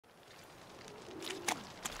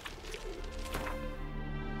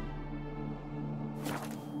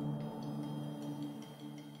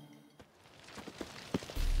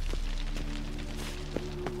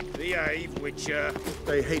Behave, Witcher.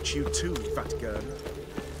 They hate you too, fat girl.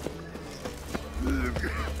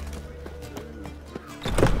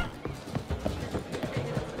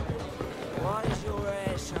 Why is your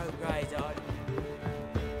hair so grey, Dad?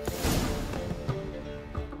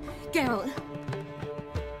 Geralt.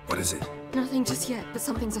 What is it? Nothing just yet, but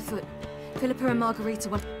something's afoot. Philippa and Margarita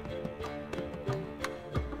want...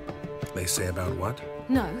 They say about what?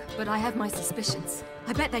 No, but I have my suspicions.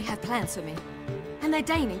 I bet they have plans for me. And they're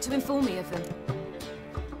deigning to inform me of them.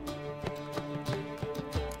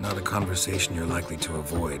 Not a conversation you're likely to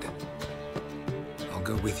avoid. I'll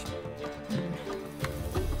go with you.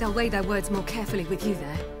 They'll weigh their words more carefully with you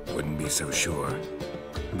there. Wouldn't be so sure.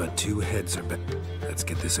 But two heads are better. Let's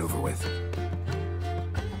get this over with.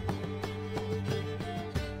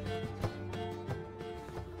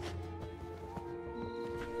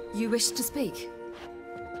 You wish to speak?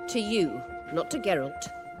 To you, not to Geralt.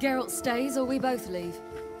 Geralt stays or we both leave?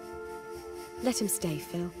 Let him stay,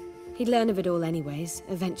 Phil. He'd learn of it all anyways,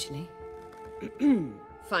 eventually.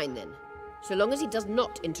 Fine then. So long as he does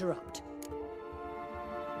not interrupt.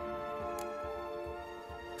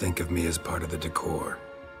 Think of me as part of the decor.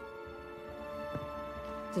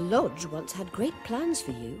 The Lodge once had great plans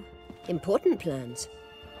for you. Important plans.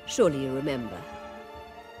 Surely you remember.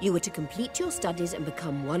 You were to complete your studies and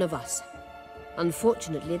become one of us.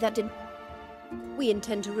 Unfortunately, that didn't... We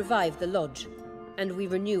intend to revive the Lodge, and we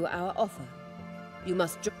renew our offer. You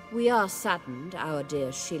must We are saddened our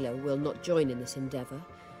dear Sheila will not join in this endeavor,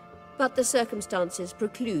 but the circumstances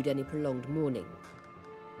preclude any prolonged mourning.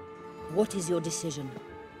 What is your decision?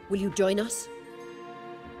 Will you join us?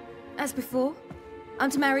 As before, I'm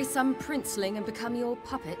to marry some princeling and become your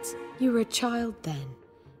puppet. You were a child then,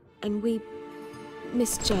 and we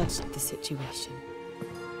misjudged the situation.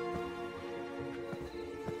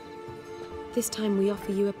 This time we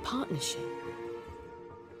offer you a partnership.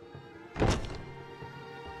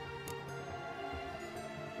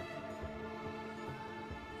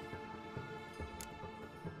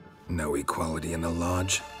 No equality in the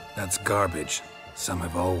Lodge? That's garbage. Some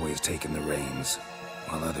have always taken the reins,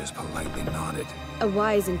 while others politely nodded. A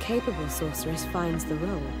wise and capable sorceress finds the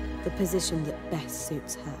role, the position that best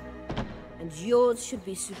suits her. And yours should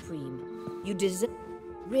be supreme. You deserve...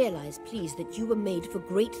 Realize, please, that you were made for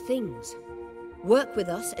great things. Work with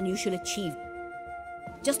us and you shall achieve.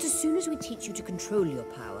 Just as soon as we teach you to control your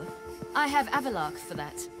power... I have Avalark for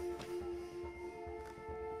that.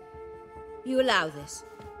 You allow this.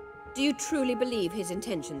 Do you truly believe his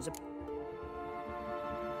intentions are...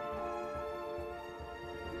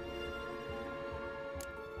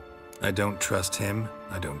 I don't trust him,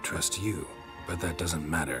 I don't trust you. But that doesn't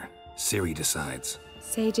matter. Ciri decides.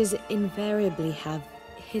 Sages invariably have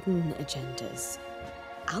hidden agendas.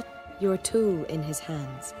 You're a tool in his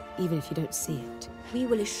hands, even if you don't see it. We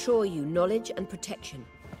will assure you knowledge and protection,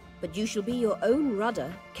 but you shall be your own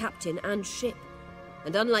rudder, captain, and ship.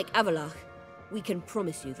 And unlike Avalark, we can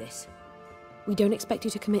promise you this. We don't expect you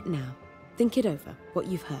to commit now. Think it over, what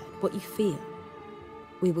you've heard, what you feel.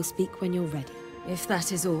 We will speak when you're ready. If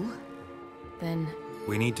that is all, then...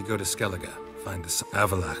 We need to go to Skellige. Find the...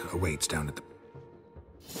 Avalark awaits down at the...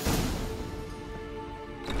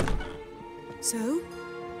 So?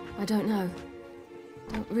 I don't know.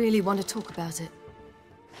 Don't really want to talk about it.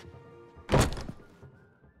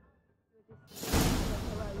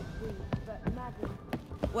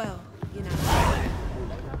 Well, you know...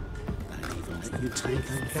 They even let you take a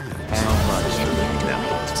cat. How much do you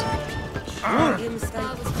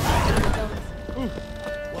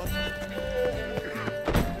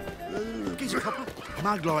know? Gives a copper. A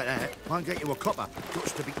mug like that won't get you a copper. Got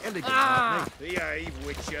to be elegant like me. Behave,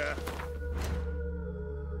 Witcher.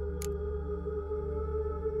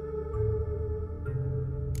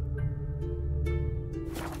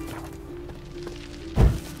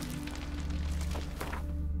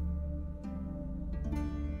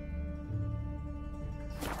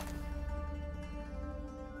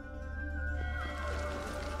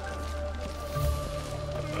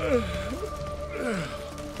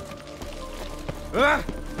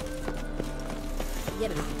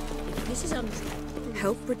 If this is untrue...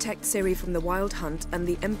 Help protect Ciri from the Wild Hunt, and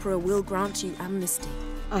the Emperor will grant you amnesty.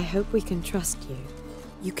 I hope we can trust you.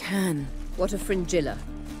 You can. What of Fringilla?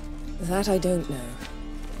 That I don't know,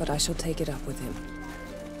 but I shall take it up with him.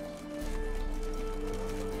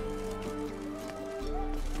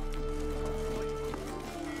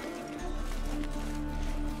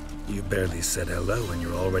 You barely said hello and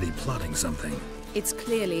you're already plotting something. It's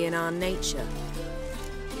clearly in our nature.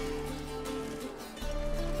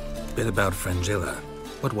 Bit about Fringilla.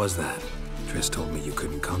 What was that? Triss told me you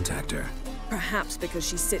couldn't contact her. Perhaps because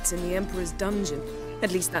she sits in the Emperor's dungeon.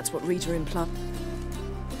 At least that's what Rita implied.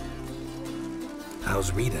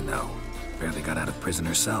 How's Rita know? Barely got out of prison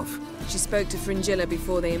herself. She spoke to Fringilla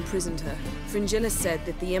before they imprisoned her. Fringilla said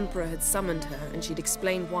that the Emperor had summoned her, and she'd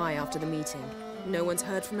explain why after the meeting. No one's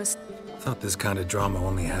heard from us. Thought this kind of drama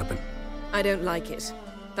only happened. I don't like it.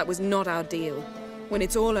 That was not our deal. When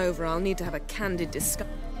it's all over, I'll need to have a candid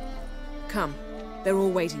discussion. Come. They're all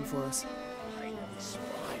waiting for us.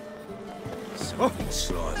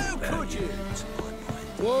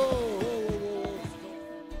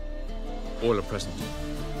 All are present.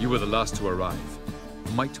 You were the last to arrive.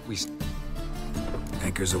 Might we...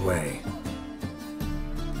 Anchors away.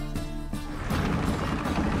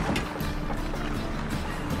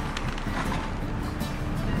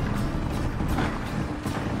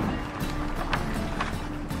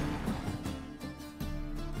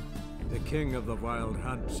 The king of the Wild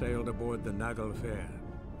Hunt sailed aboard the Naglfair,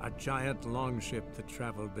 a giant longship that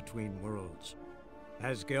traveled between worlds.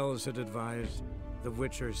 As Gels had advised, the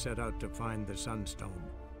Witcher set out to find the Sunstone,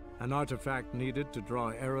 an artifact needed to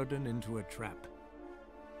draw Eredin into a trap.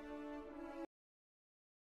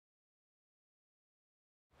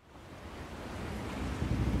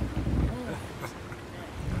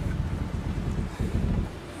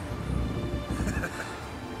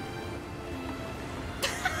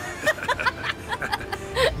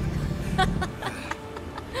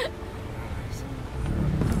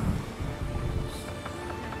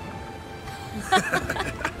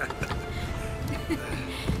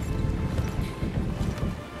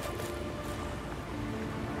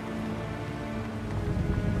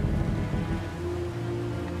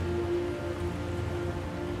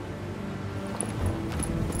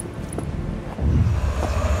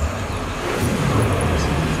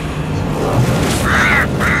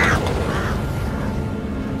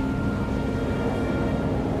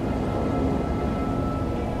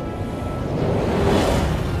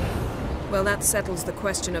 Well, that settles the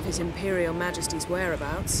question of His Imperial Majesty's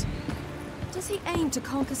whereabouts. Does he aim to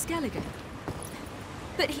conquer Skellige?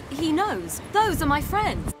 But he knows. Those are my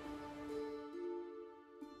friends.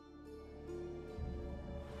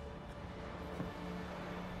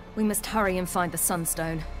 We must hurry and find the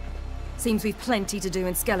Sunstone. Seems we've plenty to do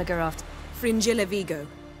in Skellige after... Fringilla Vigo.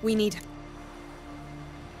 We need...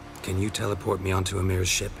 Can you teleport me onto Amir's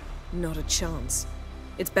ship? Not a chance.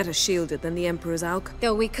 It's better shielded than the Emperor's Alk.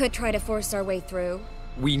 Though we could try to force our way through.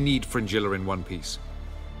 We need Fringilla in one piece.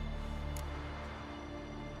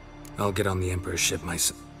 I'll get on the Emperor's ship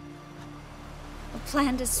myself. A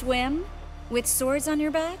plan to swim? With swords on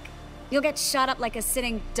your back? You'll get shot up like a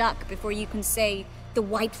sitting duck before you can say the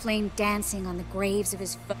white flame dancing on the graves of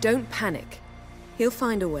his foe. Don't panic. He'll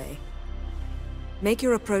find a way. Make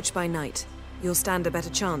your approach by night. You'll stand a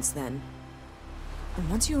better chance then. And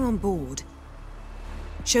once you're on board,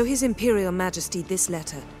 show His Imperial Majesty this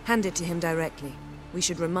letter. Hand it to him directly. We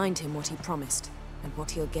should remind him what he promised, and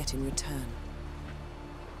what he'll get in return.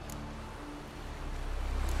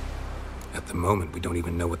 At the moment, we don't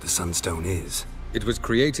even know what the Sunstone is. It was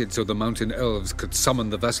created so the Mountain Elves could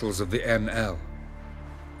summon the vessels of the NL.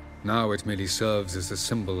 Now it merely serves as a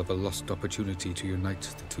symbol of a lost opportunity to unite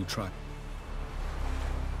the two tribes.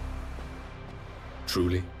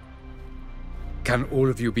 Truly? Can all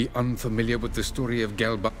of you be unfamiliar with the story of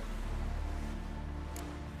Gelba?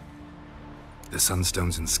 The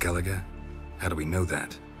Sunstone's in Skellige? How do we know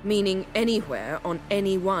that? Meaning anywhere on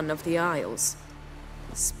any one of the Isles.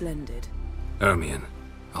 Splendid. Ermion,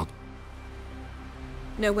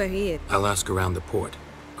 Know where he is? I'll ask around the port.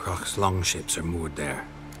 Krach's longships are moored there.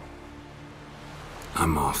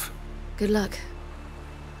 I'm off. Good luck.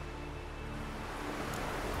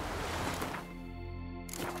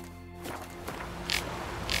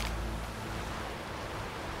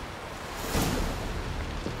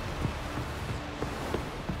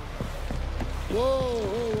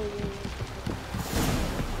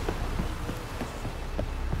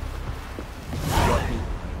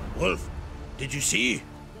 Wolf, did you see?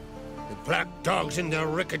 The black dogs in their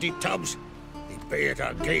rickety tubs. They bay at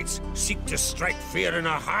our gates, seek to strike fear in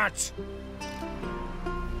our hearts.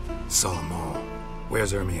 Saw 'em all.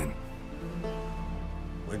 Where's Ermion?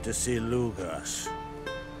 Went to see Lugas.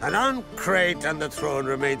 An uncrate on the throne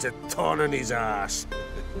remains a thorn in his ass.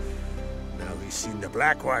 Now he's seen the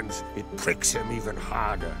Black Ones, it pricks him even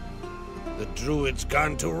harder. The Druid's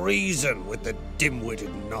gone to reason with the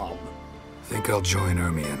dim-witted knob. Think I'll join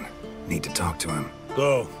Ermion. Need to talk to him.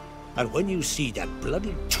 Go. And when you see that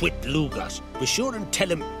bloody twit Lugas, be sure and tell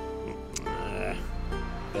him...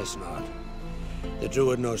 best not. The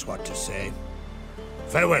Druid knows what to say.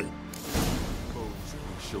 Farewell. Suppose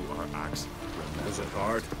we show our axe. Was it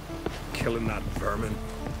hard? Killing that vermin?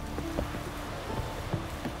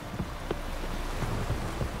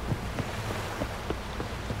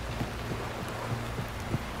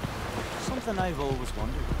 something I've always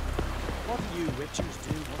wondered. What do you witchers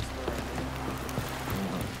do once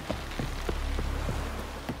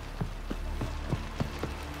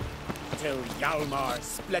they're till Hjalmar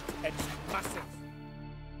split its massive.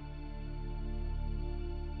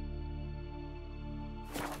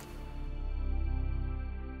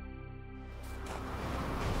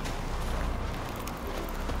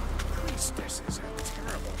 Priestess is a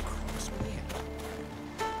terrible cross man.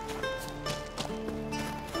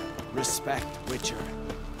 Respect, Witcher.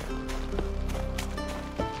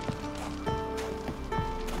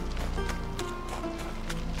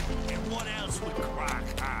 And what else would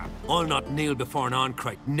Croc have? I'll not kneel before an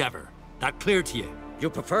Oncrite, never. That clear to you? You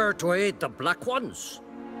prefer to aid the Black Ones?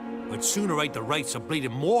 I'd sooner aid the rights of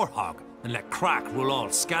bleeding Moorhog than let Crack rule all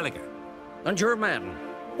Skellige. And your men,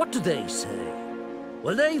 what do they say?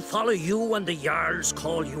 Will they follow you when the Jarls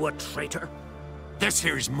call you a traitor? This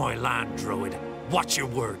here's my land, Druid. Watch your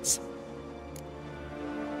words.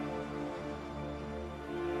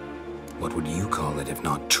 What would you call it if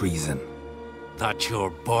not treason? That's your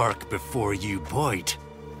bark before you bite.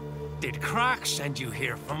 Did Crack send you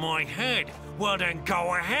here for my head? Well then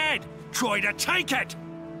go ahead. Try to take it.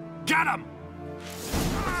 Get him!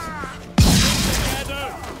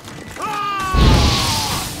 Together!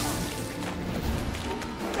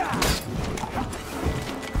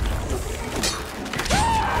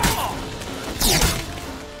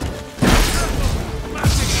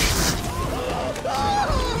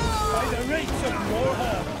 By the rates of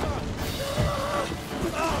Moorhog!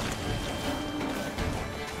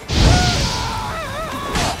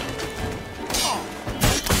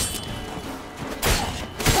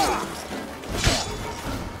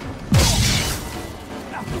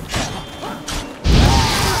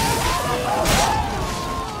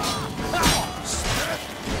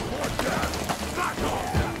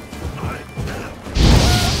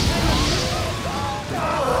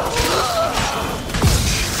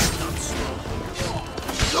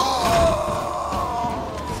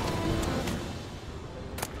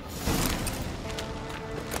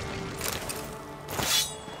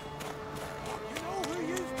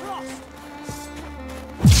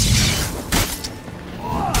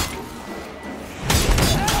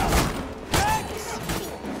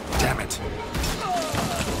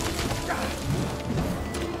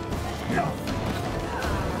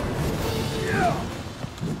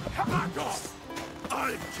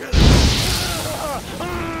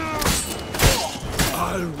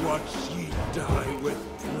 I'll watch ye die with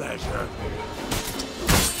pleasure.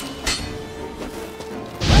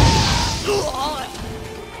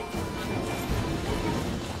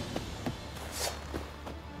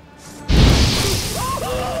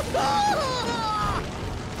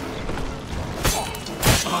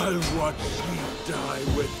 I'll watch ye die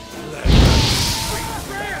with pleasure.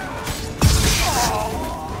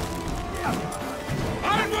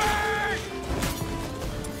 Onward!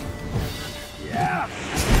 Yeah!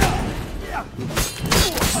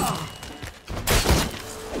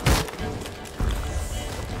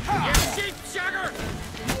 You sheep sugar!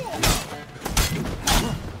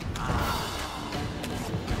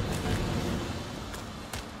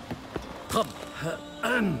 Come,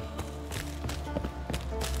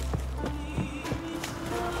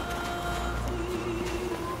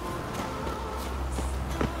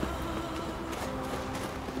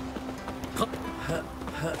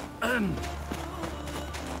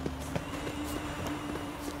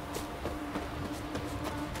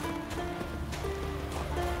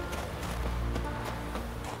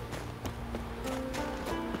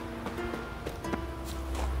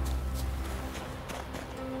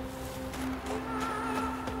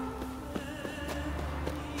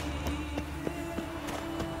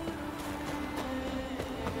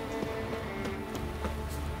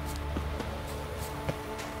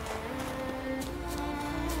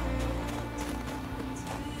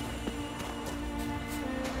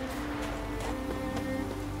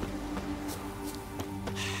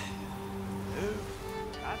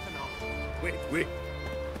 Wait.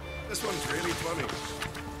 This one's really funny.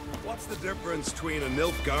 What's the difference between a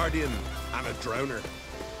Nilfgaardian and a drowner?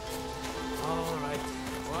 All right.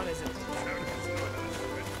 What is it?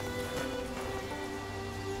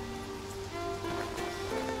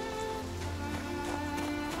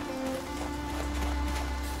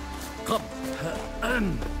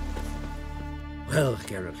 Come. Well,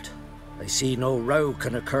 Geralt, I see no row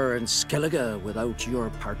can occur in Skellige without your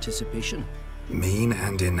participation. Mean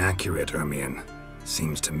and inaccurate, Ermion.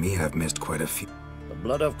 Seems to me I've missed quite a few. The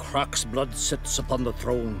blood of Croc's blood sits upon the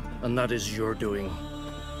throne, and that is your doing.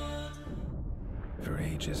 For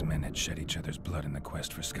ages, men had shed each other's blood in the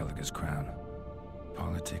quest for Skellige's crown.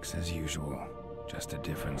 Politics as usual, just a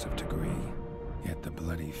difference of degree. Yet the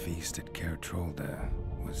bloody feast at Caer Trolda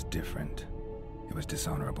was different. It was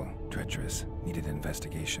dishonorable, treacherous, needed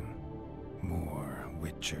investigation. More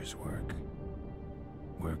Witcher's work.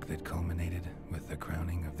 Work that culminated with the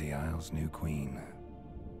crowning of the Isle's new queen.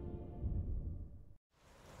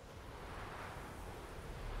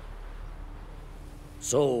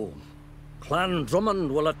 So, Clan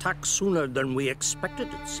Drummond will attack sooner than we expected,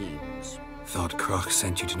 it seems. Thought Kroch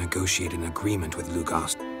sent you to negotiate an agreement with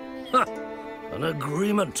Lugos. Ha! An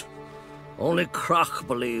agreement? Only Kroch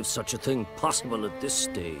believes such a thing possible at this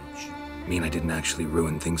stage. Mean I didn't actually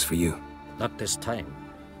ruin things for you? Not this time.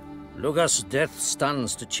 Lugos' death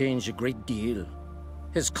stands to change a great deal.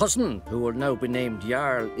 His cousin, who will now be named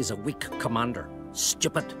Jarl, is a weak commander.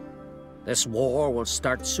 Stupid. This war will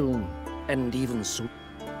start soon, end even soon.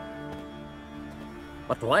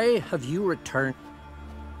 But why have you returned?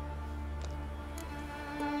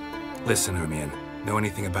 Listen, Ermion. Know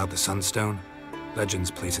anything about the Sunstone?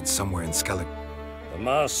 Legends place it somewhere in Skellig. The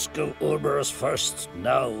mask of Urberus first,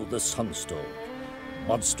 now the Sunstone.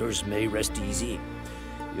 Monsters may rest easy.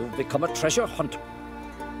 You've become a treasure hunter.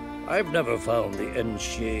 I've never found the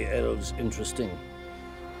Enshe elves interesting.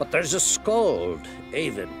 But there's a skald,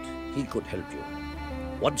 Eyvind. He could help you.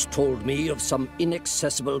 Once told me of some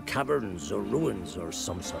inaccessible caverns or ruins or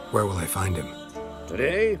some sort. Where will I find him?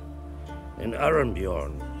 Today, in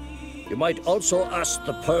Arenbjorn. You might also ask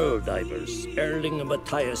the pearl divers, Erling and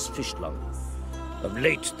Matthias Fishlung. Of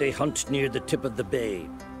late, they hunt near the tip of the bay.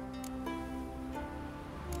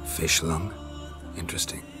 Fishlung?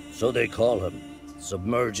 Interesting. So they call him.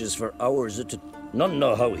 Submerges for hours at a time. None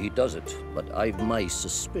know how he does it, but I've my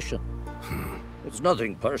suspicion. It's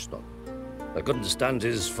nothing personal. I couldn't stand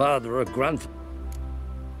his father or grandfather.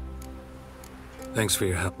 Thanks for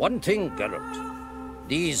your help. One thing, Geralt.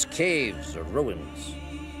 These caves are ruins.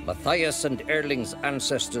 Matthias and Erling's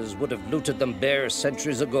ancestors would have looted them bare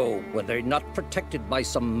centuries ago were they not protected by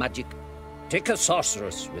some magic. Take a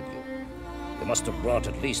sorceress with you. They must have brought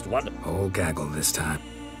at least one. Whole gaggle this time.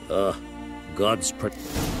 God's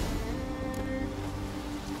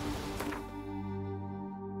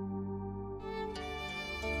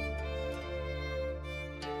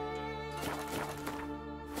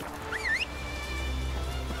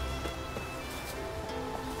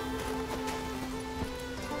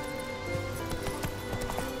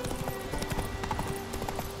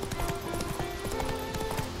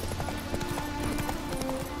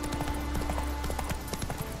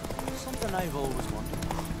Something I've always wondered.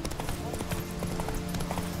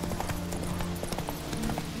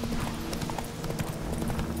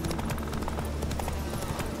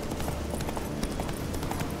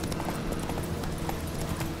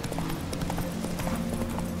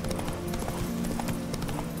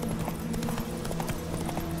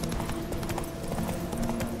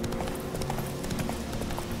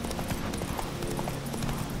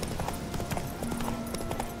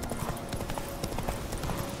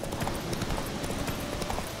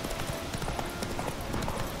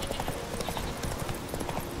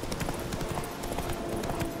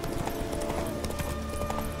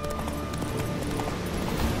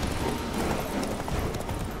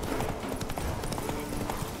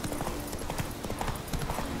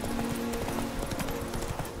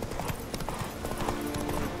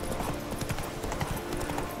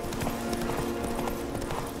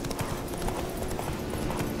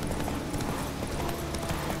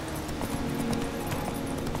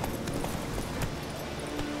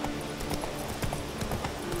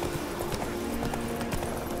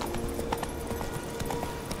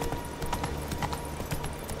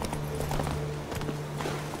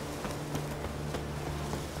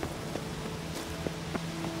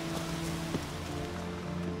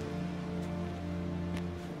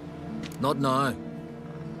 Not now.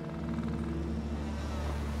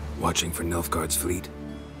 Watching for Nilfgaard's fleet.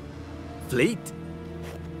 Fleet?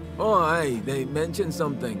 Oh, aye, they mentioned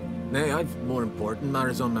something. Nay, I've more important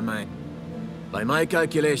matters on my mind. By my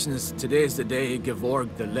calculations, today's the day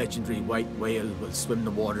Gevorg, the legendary white whale, will swim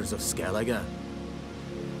the waters of Skellige.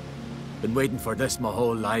 Been waiting for this my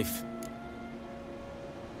whole life.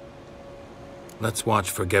 Let's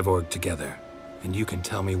watch for Gevorg together, and you can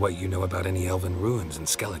tell me what you know about any elven ruins in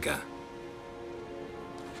Skellige.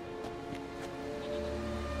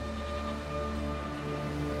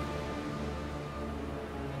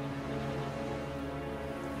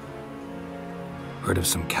 Heard of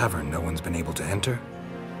some cavern no one's been able to enter?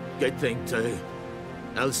 Good thing, too.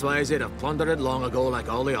 Elsewise, they'd have plundered it long ago like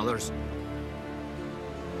all the others.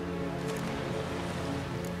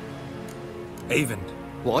 Eyvind.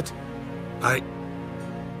 What?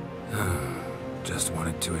 Just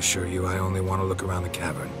wanted to assure you I only want to look around the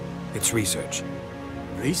cavern. It's research.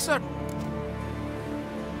 Research?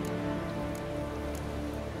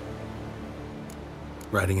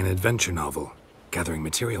 Writing an adventure novel. Gathering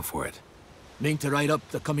material for it. Mean to write up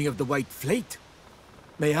the coming of the White Fleet?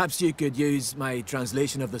 Mayhaps you could use my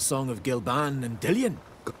translation of the Song of Gilban and Dillion.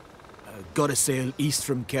 Gotta sail east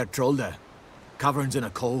from Cair Trolda. Caverns in a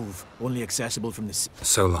cove, only accessible from the sea.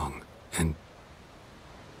 So long, and...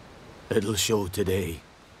 It'll show today,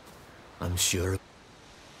 I'm sure.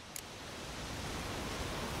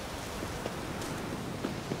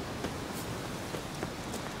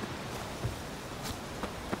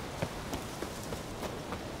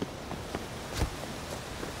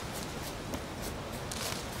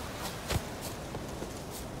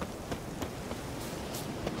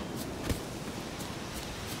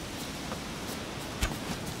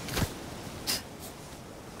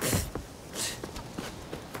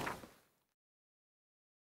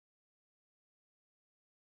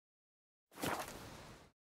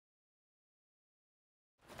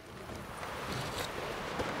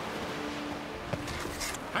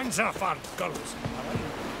 Hands off our gulls.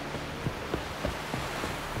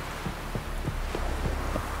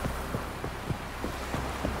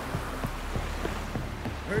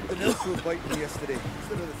 Heard the milk were biting me yesterday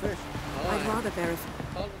instead of the fish. I'd rather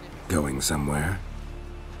verify. Going somewhere?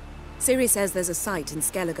 Ciri says there's a site in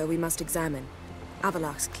Skellige we must examine.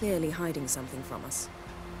 Avalach's clearly hiding something from us.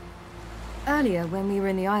 Earlier, when we were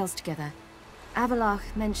in the Isles together,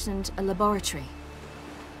 Avalach mentioned a laboratory.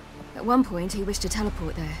 At one point, he wished to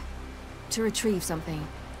teleport there, to retrieve something.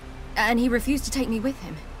 And he refused to take me with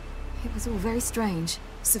him. It was all very strange.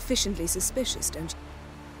 Sufficiently suspicious, don't you?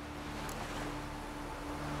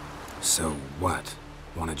 So what?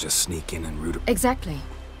 Want to just sneak in and root... Exactly.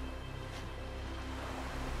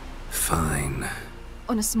 Fine.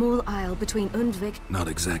 On a small isle between Undvik... Not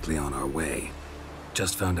exactly on our way.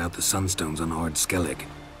 Just found out the sunstones on Ord Skellig.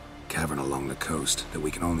 Cavern along the coast that we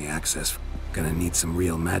can only access. Gonna need some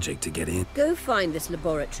real magic to get in. Go find this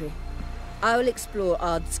laboratory. I'll explore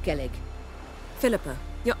Ard Skellig. Philippa,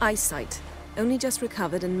 your eyesight. Only just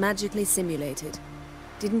recovered and magically simulated.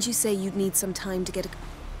 Didn't you say you'd need some time to get a...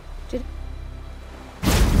 Did...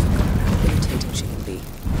 How irritating she can be.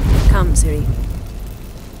 Come, Ciri.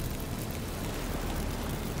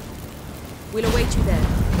 We'll await you there.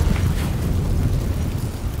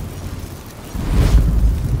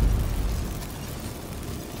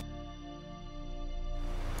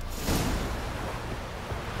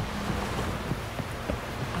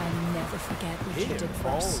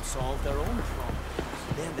 All solved their own problems.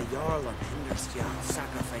 Then the Jarl on Hinderstjärn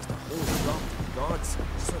sacrificed a whole flock to the gods,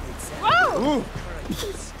 so they'd set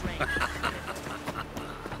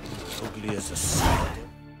Ugly as a sword.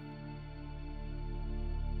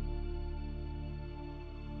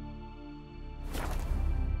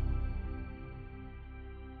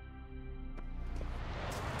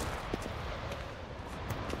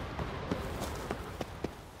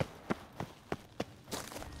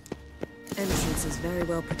 Entrance is very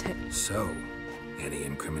well protected. So, any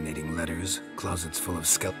incriminating letters? Closets full of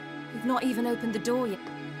We've not even opened the door yet.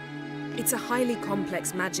 It's a highly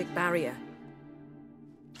complex magic barrier.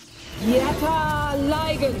 Yeta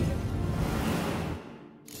Ligen!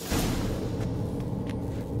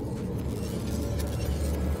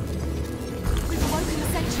 We've awoken the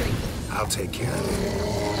sentry. I'll take care of it.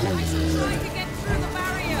 I'm trying to get through the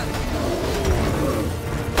barrier.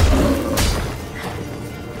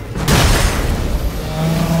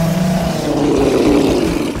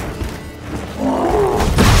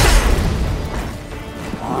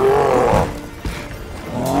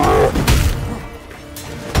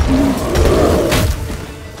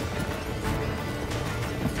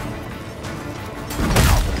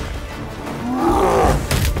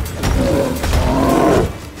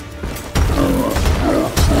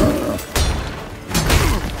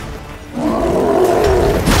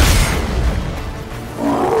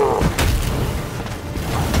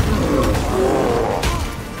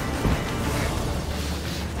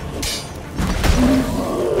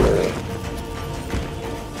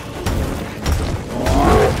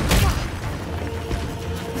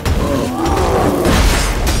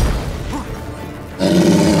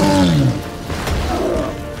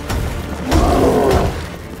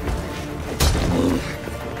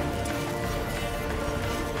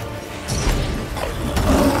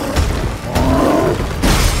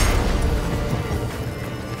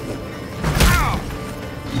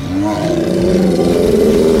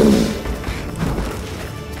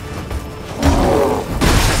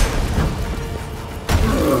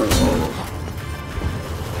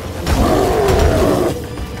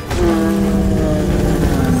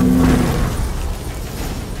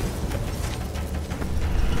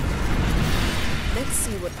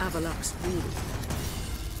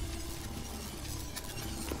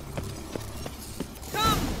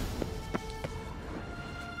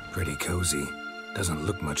 Pretty cozy. Doesn't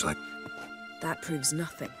look much like... That proves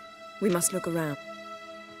nothing. We must look around.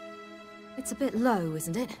 It's a bit low,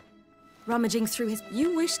 isn't it? Rummaging through his...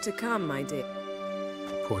 You wish to come, my dear.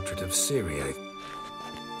 Portrait of Ciri,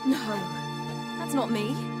 No, that's not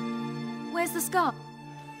me. Where's the scar?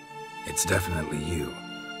 It's definitely you.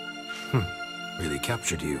 Really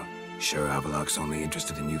captured you. Sure Avalok's only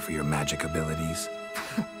interested in you for your magic abilities?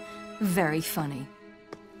 Very funny.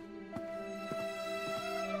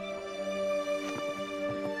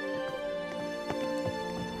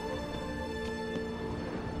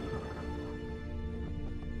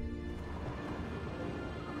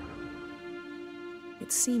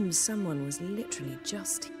 It seems someone was literally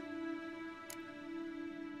just...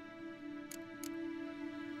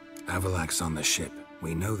 Avalok's on the ship.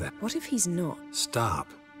 We know that. What if he's not? Stop.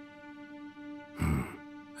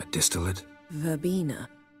 A distillate? Verbena.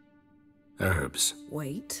 Herbs.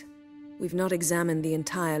 Wait. We've not examined the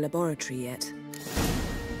entire laboratory yet.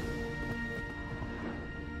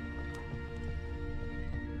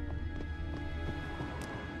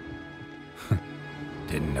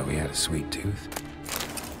 Didn't know he had a sweet tooth.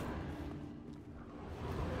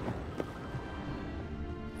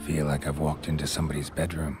 Feel like I've walked into somebody's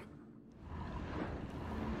bedroom.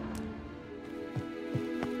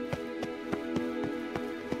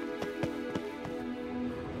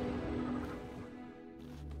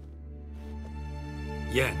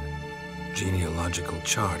 Yen. Genealogical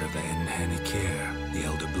chart of the Enhanikir, the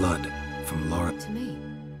Elder Blood, from Laura. To me.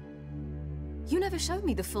 You never showed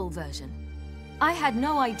me the full version. I had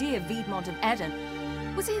no idea Viedmont of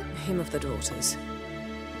Eden. Was he... Hymn of the Daughters.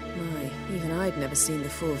 My, even I'd never seen the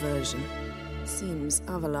full version. Seems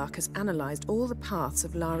Avalok has analyzed all the paths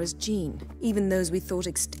of Lara's gene, even those we thought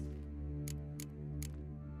extinct.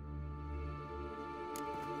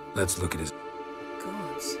 Let's look at his...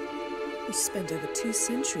 Gods. He spent over 2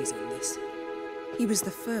 centuries on this. He was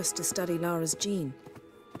the first to study Lara's gene.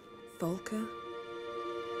 Volker?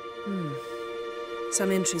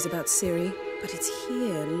 Some entries about Ciri, but it's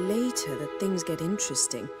here, later, that things get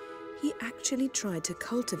interesting. He actually tried to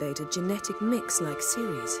cultivate a genetic mix like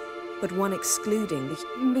Ciri's, but one excluding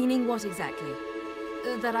the... Meaning what exactly?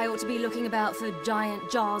 That I ought to be looking about for giant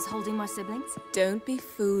jars holding my siblings? Don't be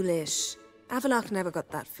foolish. Avalok never got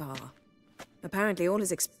that far. Apparently all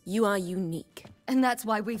his you are unique. And that's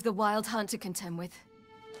why we've the wild hunt to contend with.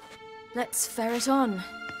 Let's ferret on.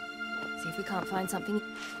 See if we can't find something...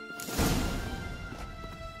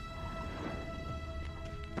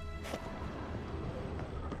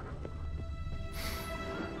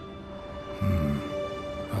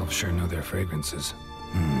 Elves sure know their fragrances.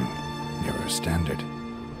 Never a standard.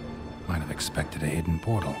 Might have expected a hidden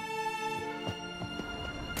portal.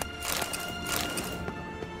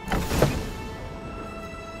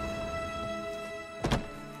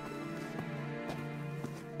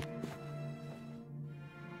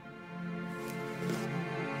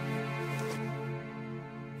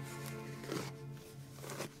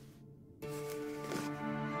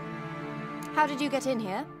 How did you get in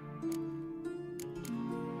here?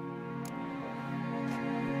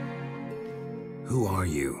 Who are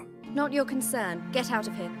you? Not your concern. Get out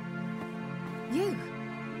of here. You?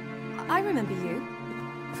 I remember you.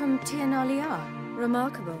 From Tir na Liar.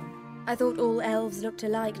 Remarkable. I thought all elves looked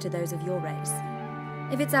alike to those of your race.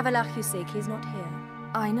 If it's Avalok you seek, he's not here.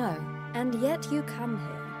 I know. And yet you come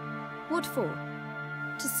here. What for?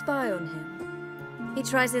 To spy on him. He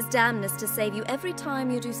tries his damnedest to save you every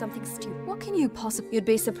time you do something stupid. What can you possibly... You'd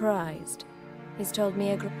be surprised. He's told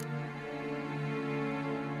me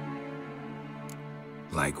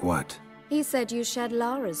Like what? He said you shared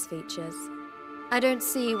Lara's features. I don't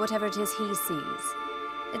see whatever it is he sees.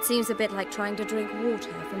 It seems a bit like trying to drink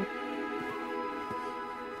water from...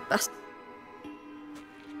 But...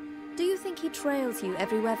 Do you think he trails you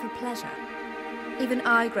everywhere for pleasure? Even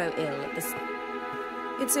I grow ill at this...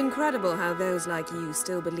 It's incredible how those like you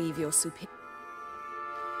still believe you're superior.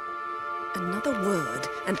 Another word,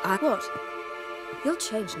 and I... What? You'll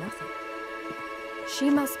change nothing.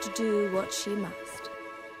 She must do what she must.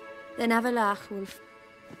 Then Avalok will...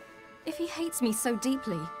 If he hates me so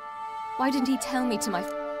deeply, why didn't he tell me to my...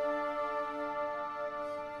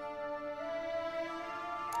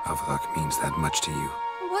 Avalok means that much to you.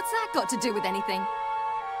 What's that got to do with anything?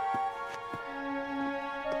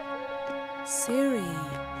 Ciri.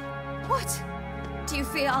 What? Do you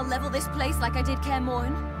fear I'll level this place like I did Kaer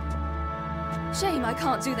Morhen? Shame I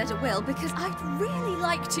can't do that at will, because I'd really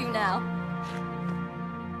like to now.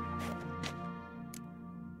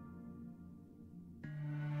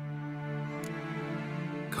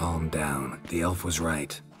 Calm down. The elf was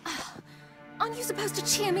right. Aren't you supposed to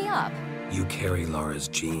cheer me up? You carry Laura's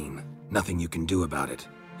gene. Nothing you can do about it.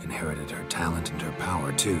 Inherited her talent and her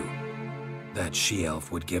power, too. That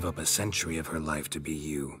she-elf would give up a century of her life to be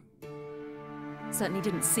you. Certainly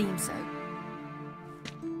didn't seem so.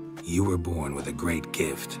 You were born with a great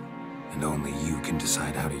gift, and only you can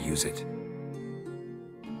decide how to use it.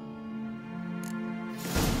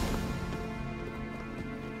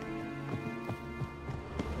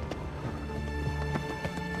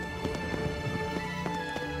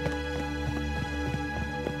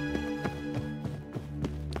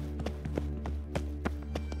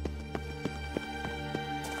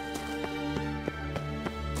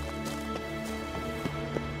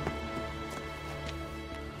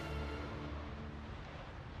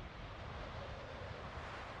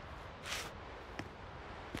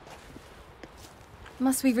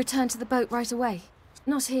 Must we return to the boat right away?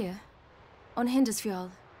 Not here. On Hindersfjall.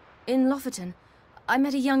 In Lofoten. I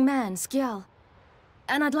met a young man, Skjal.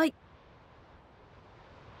 And I'd like...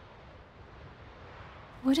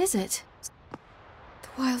 What is it? The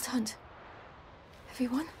wild hunt.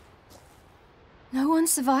 Everyone? No one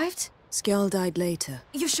survived? Skjal died later.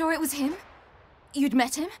 You're sure it was him? You'd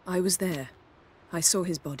met him? I was there. I saw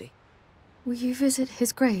his body. Will you visit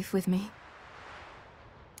his grave with me?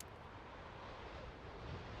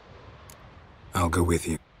 I'll go with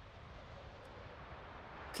you.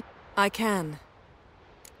 I can.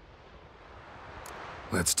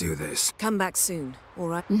 Let's do this. Come back soon, all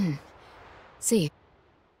right? See you.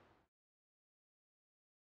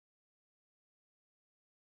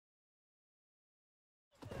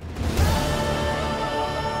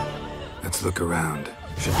 Let's look around.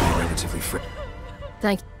 Should be relatively fresh.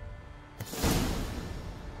 Thank you.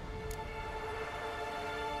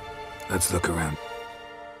 Let's look around.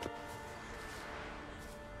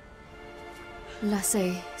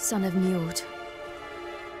 Lasse, son of Njord.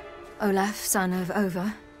 Olaf, son of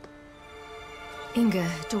Over. Inga,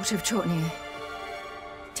 daughter of Trotnir.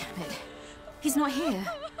 Damn it. He's not here.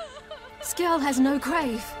 Skjal has no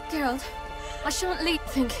grave. Geralt, I shan't leave.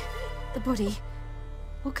 Think. The body.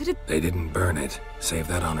 What could it... They didn't burn it. Save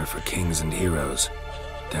that honor for kings and heroes.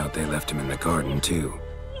 Doubt they left him in the garden, too.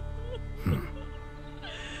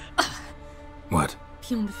 What?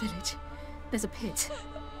 Beyond the village, there's a pit.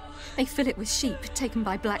 They fill it with sheep taken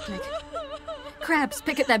by Blackleg. Crabs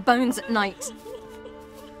pick at their bones at night.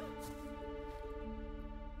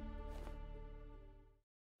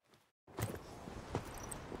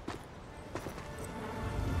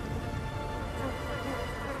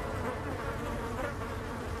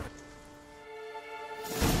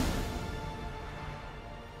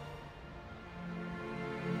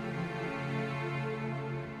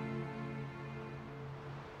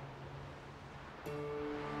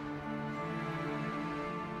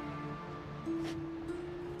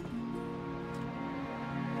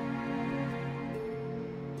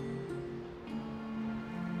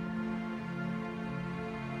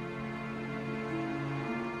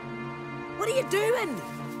 What are you doing?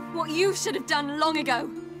 What you should have done long ago.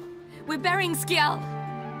 We're burying Skjal.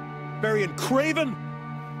 Burying Craven?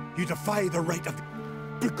 You defy the right of...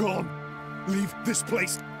 Begone! Leave this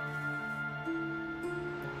place!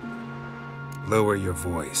 Lower your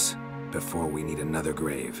voice before we need another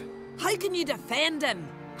grave. How can you defend him?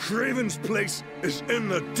 Craven's place is in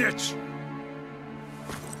the ditch!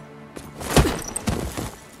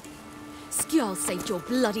 Skjal saved your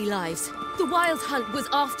bloody lives. The wild hunt was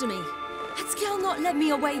after me. Had Skjal not led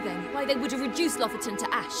me away then, why they would have reduced Lofoten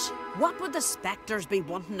to ash. What would the spectres be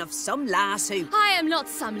wanting of some lass who... I am not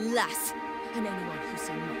some lass. And anyone who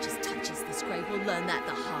so much as touches this grave will learn that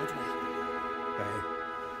the hard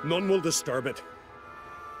way. None will disturb it.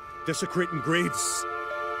 Desecrating graves,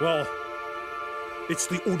 well, it's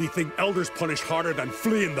the only thing elders punish harder than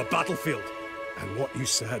fleeing the battlefield. And what you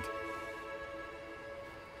said.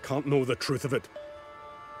 Can't know the truth of it.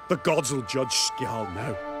 The gods will judge Skjal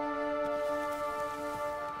now.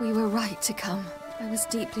 We were right to come. I was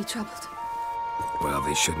deeply troubled. Well,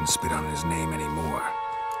 they shouldn't spit on his name anymore.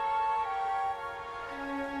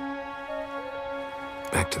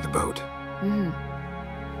 Back to the boat.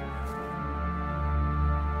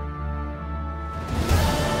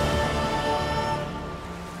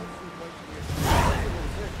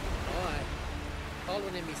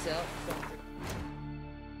 Following him myself.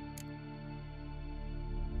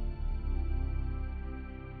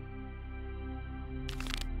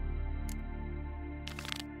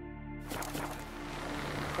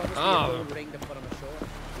 Ring to put him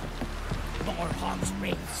ashore. More Hog's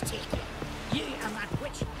rings taken. You and that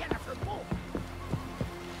witch Yennefer both.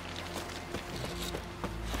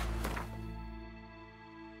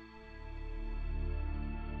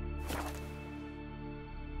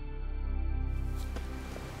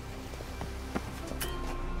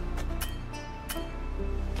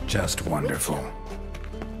 Just wonderful.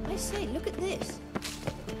 I say, look at this.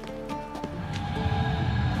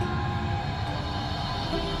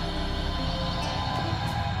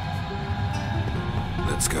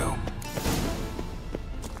 Let's go.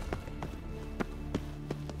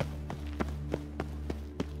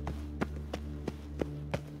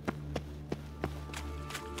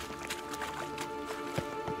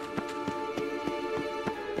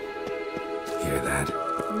 Hear that?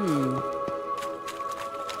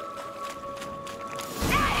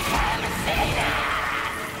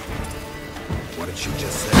 What did she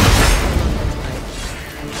just say?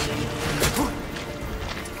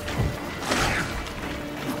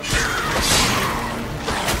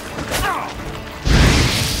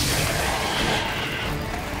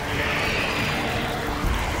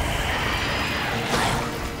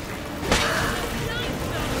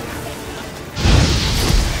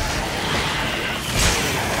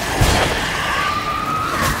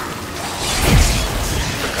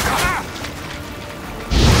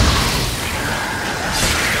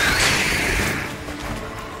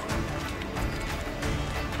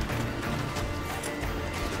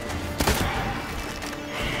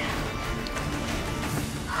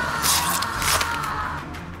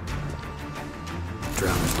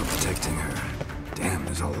 Drowners were protecting her. Damn,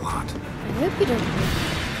 there's a lot. I hope you don't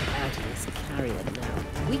get out of this carrier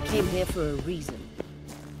now. We came here for a reason.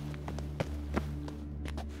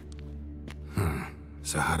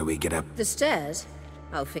 So how do we get up? The stairs?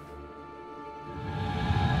 I'll fix.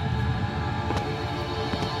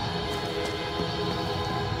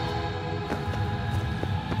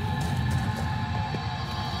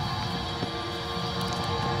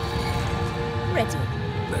 Ready.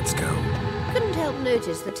 Let's go. Couldn't help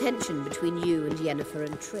notice the tension between you and Yennefer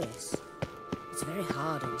and Triss. It's very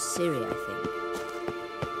hard on Ciri, I think.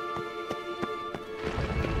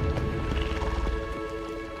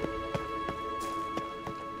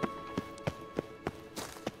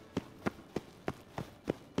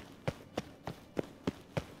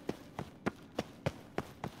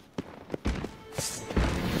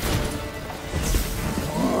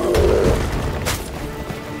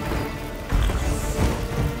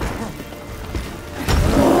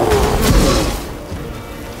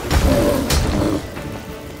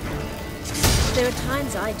 There are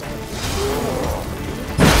times I don't.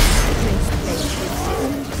 Trace plays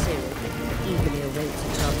Ciri, eagerly awaits a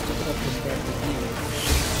chance to pop in bed with you.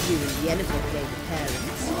 You and Yennefer play the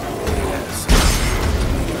parents. Yes.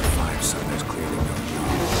 We are 5 summers clearly no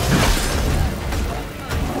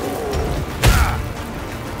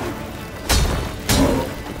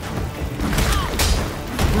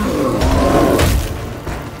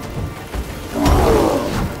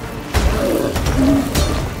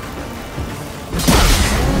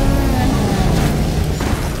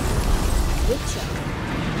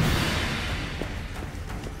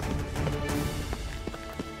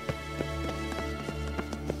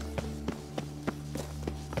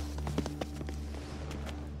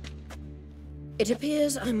It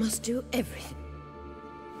appears I must do everything.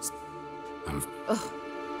 Oh,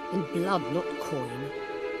 in blood, not coin.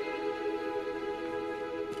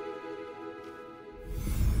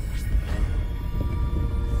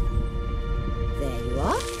 There you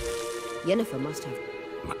are. Yennefer must have.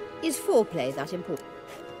 Is foreplay that important?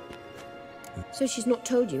 So she's not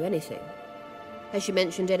told you anything? Has she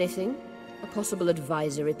mentioned anything? A possible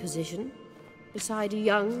advisory position? Beside a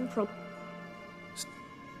young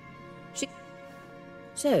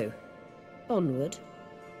So, onward.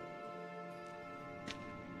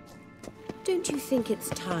 Don't you think it's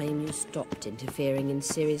time you stopped interfering in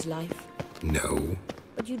Ciri's life? No.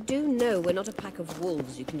 But you do know we're not a pack of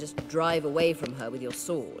wolves you can just drive away from her with your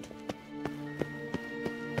sword.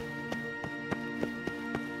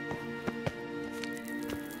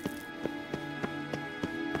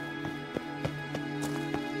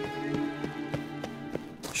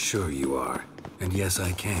 Sure you are. And yes,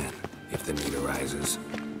 I can, if the need arises.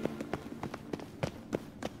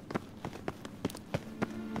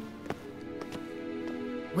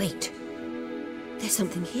 Wait. There's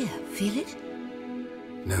something here. Feel it?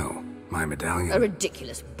 No, my medallion. A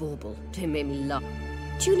ridiculous bauble. Don't make me laugh.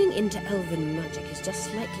 Tuning into elven magic is just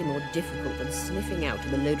slightly more difficult than sniffing out a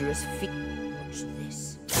malodorous Watch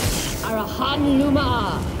this. Arahan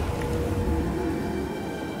Luma!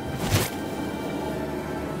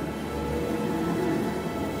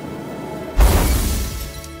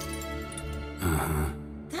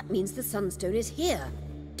 That means the Sunstone is here.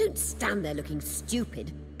 Don't stand there looking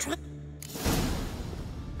stupid. Try.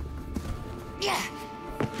 Yeah.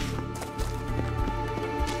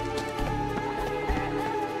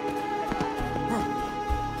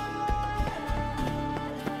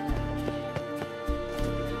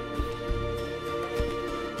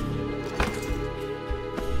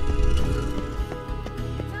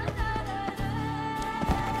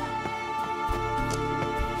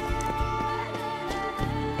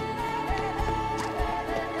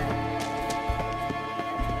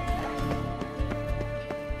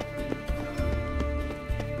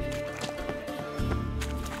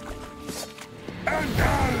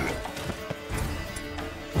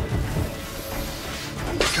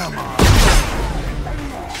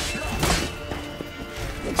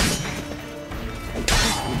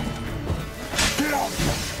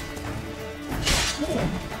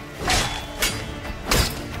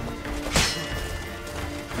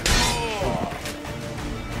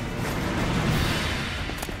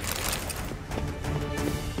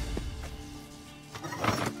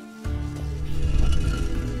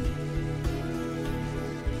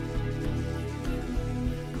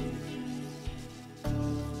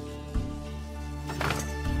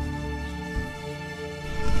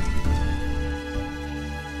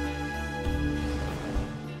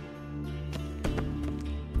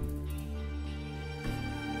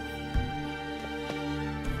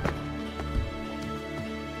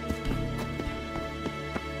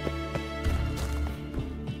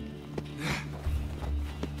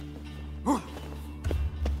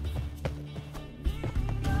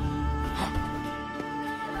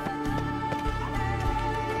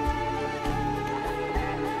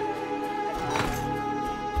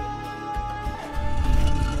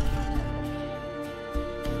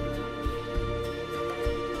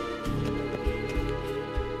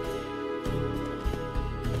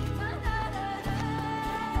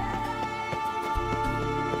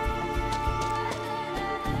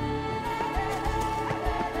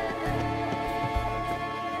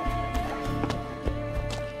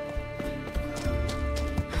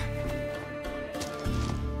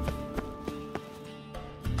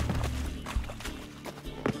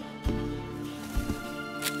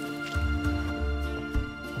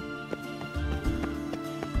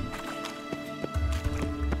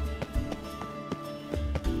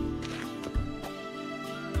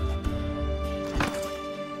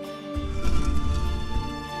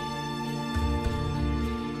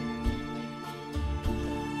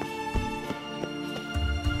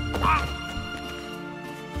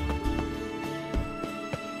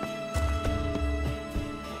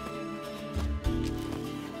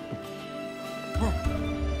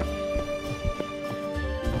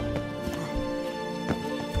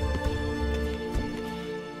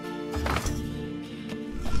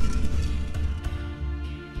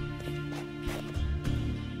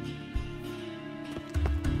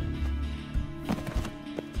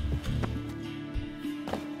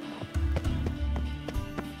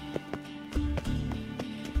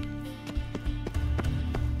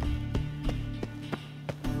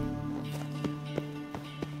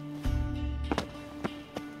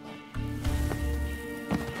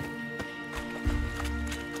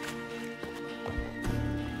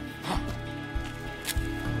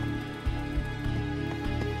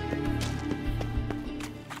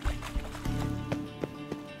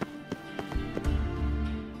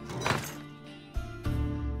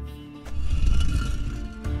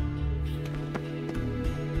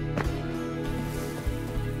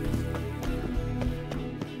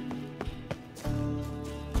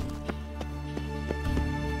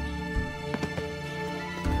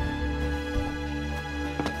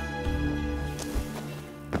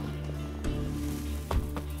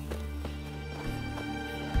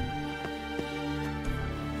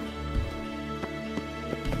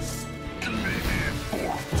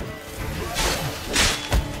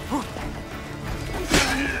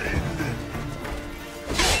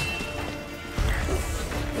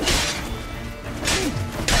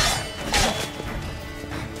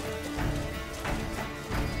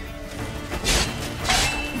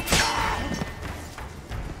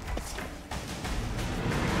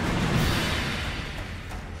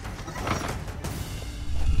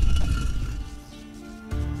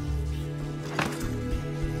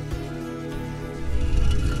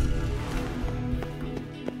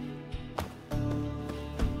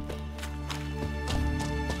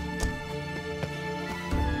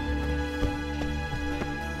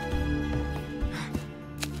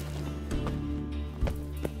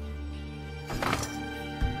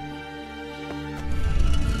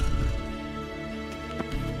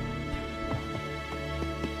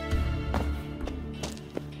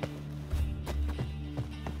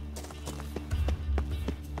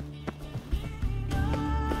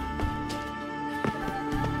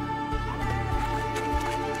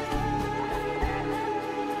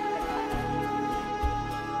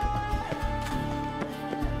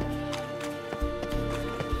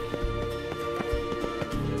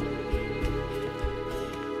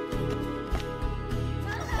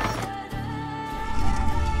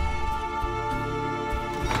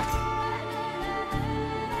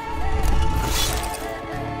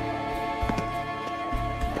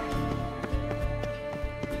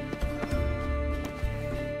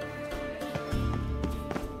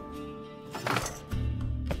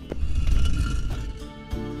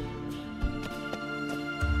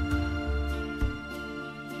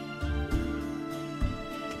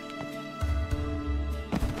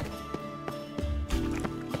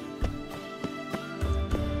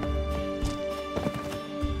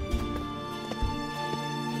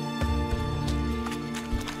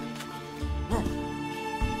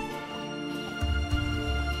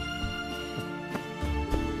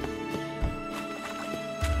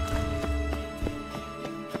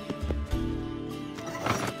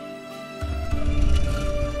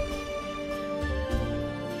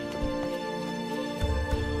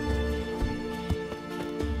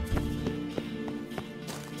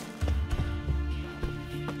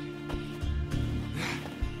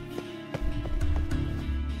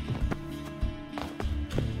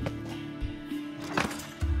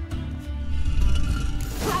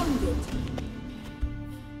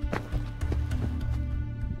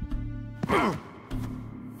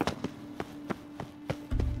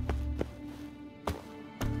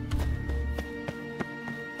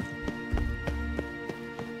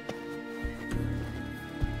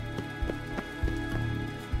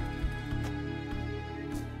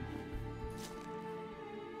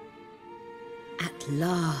 At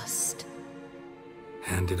last.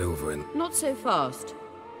 Hand it over and... Not so fast.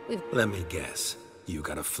 Let me guess. You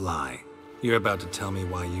gotta fly. You're about to tell me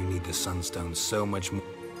why you need the Sunstone so much more...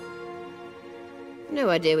 No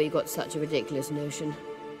idea where you got such a ridiculous notion.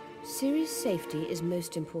 Ciri's safety is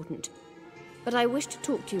most important. But I wish to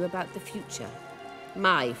talk to you about the future.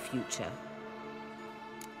 My future.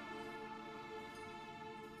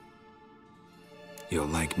 You'll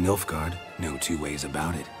like Nilfgaard, no two ways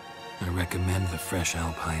about it. I recommend the fresh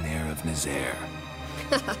alpine air of Nazaire.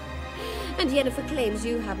 And Yennefer claims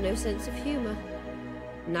you have no sense of humor.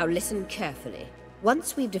 Now listen carefully.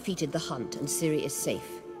 Once we've defeated the Hunt and Ciri is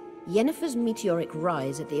safe, Yennefer's meteoric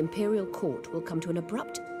rise at the Imperial Court will come to an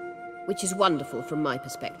abrupt, which is wonderful from my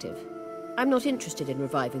perspective. I'm not interested in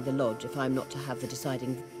reviving the Lodge if I'm not to have the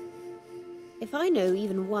deciding... If I know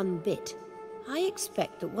even one bit, I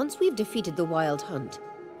expect that once we've defeated the Wild Hunt,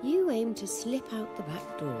 you aim to slip out the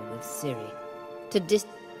back door with Ciri.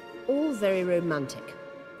 All very romantic.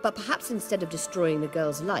 But perhaps instead of destroying the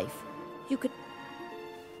girl's life, you could...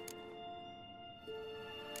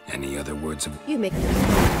 Any other words of... You make...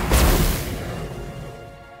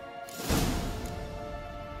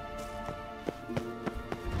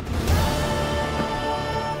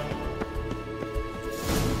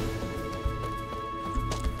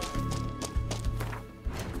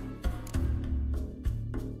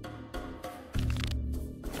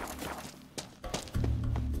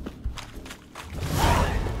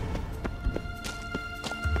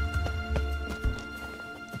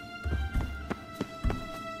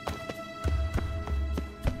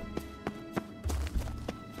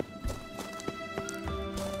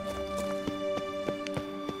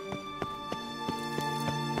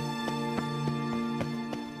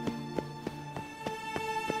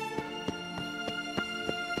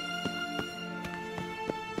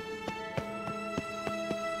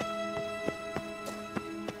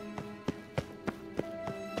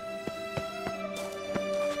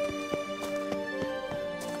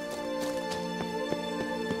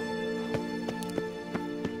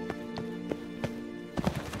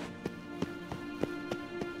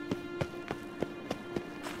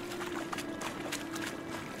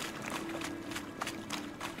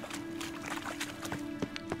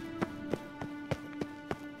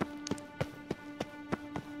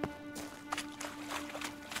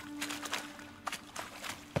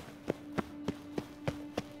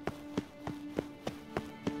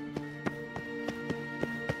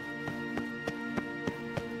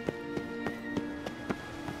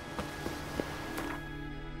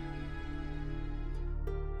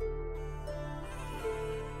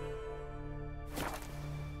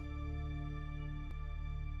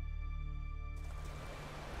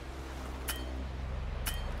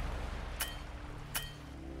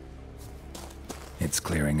 It's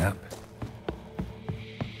clearing up.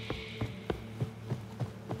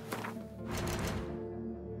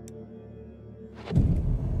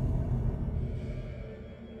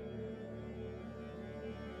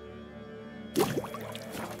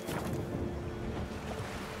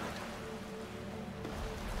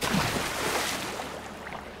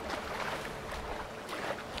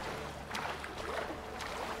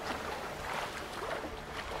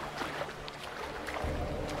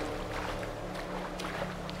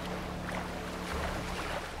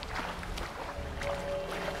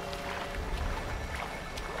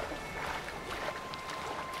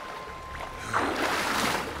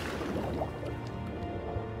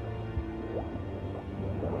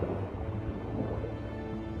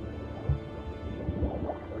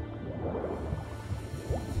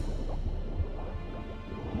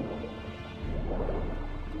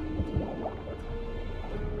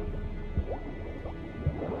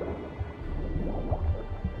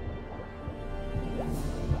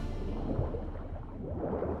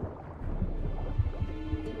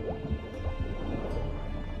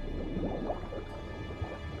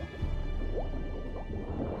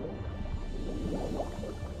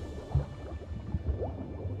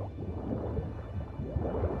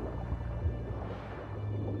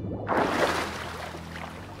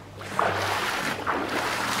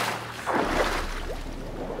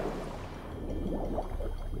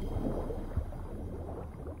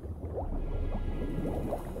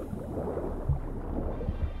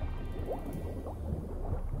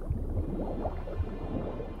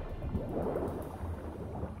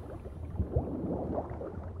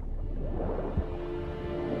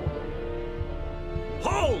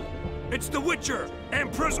 It's the Witcher!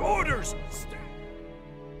 Emperor's orders!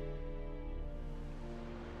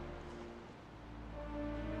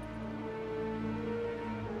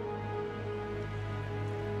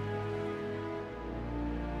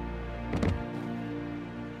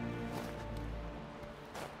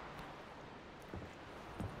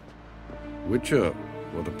 Witcher,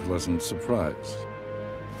 what a pleasant surprise.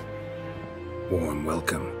 Warm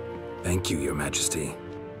welcome. Thank you, Your Majesty.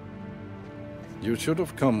 You should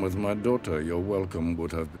have come with my daughter. Your welcome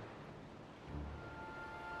would have...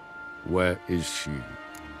 Where is she?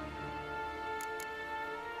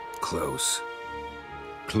 Close.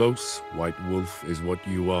 Close, White Wolf, is what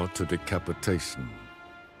you are to decapitation.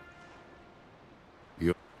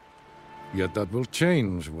 Yet that will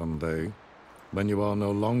change one day, when you are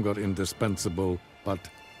no longer indispensable, but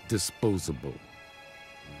disposable.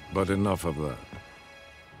 But enough of that.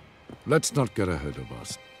 Let's not get ahead of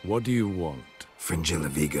us. What do you want? Fringilla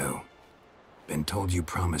Vigo. Been told you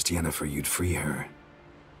promised Yennefer you'd free her.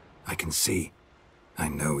 I can see. I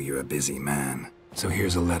know you're a busy man. So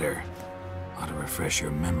here's a letter. Ought to refresh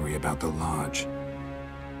your memory about the Lodge.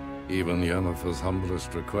 Even Yennefer's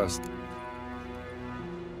humblest request.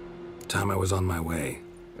 Time I was on my way.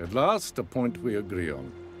 At last, a point we agree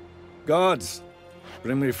on. Guards,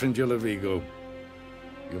 bring me Fringilla Vigo.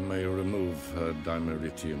 You may remove her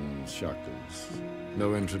Dimeritian shackles.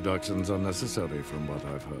 No introductions are necessary from what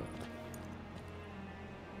I've heard.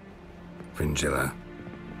 Fringilla.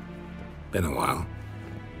 Been a while.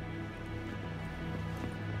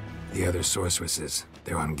 The other sorceresses,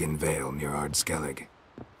 they're on Ginvale near Ard-Skellig.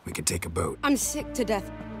 We could take a boat. I'm sick to death.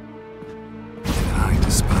 And I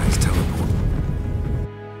despise teleport.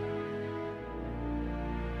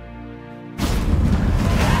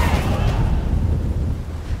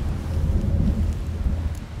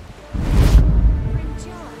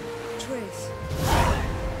 Triss.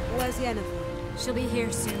 Where's Yennefer? She'll be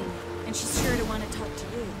here soon, and she's sure to want to talk to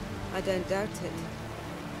you. I don't doubt it.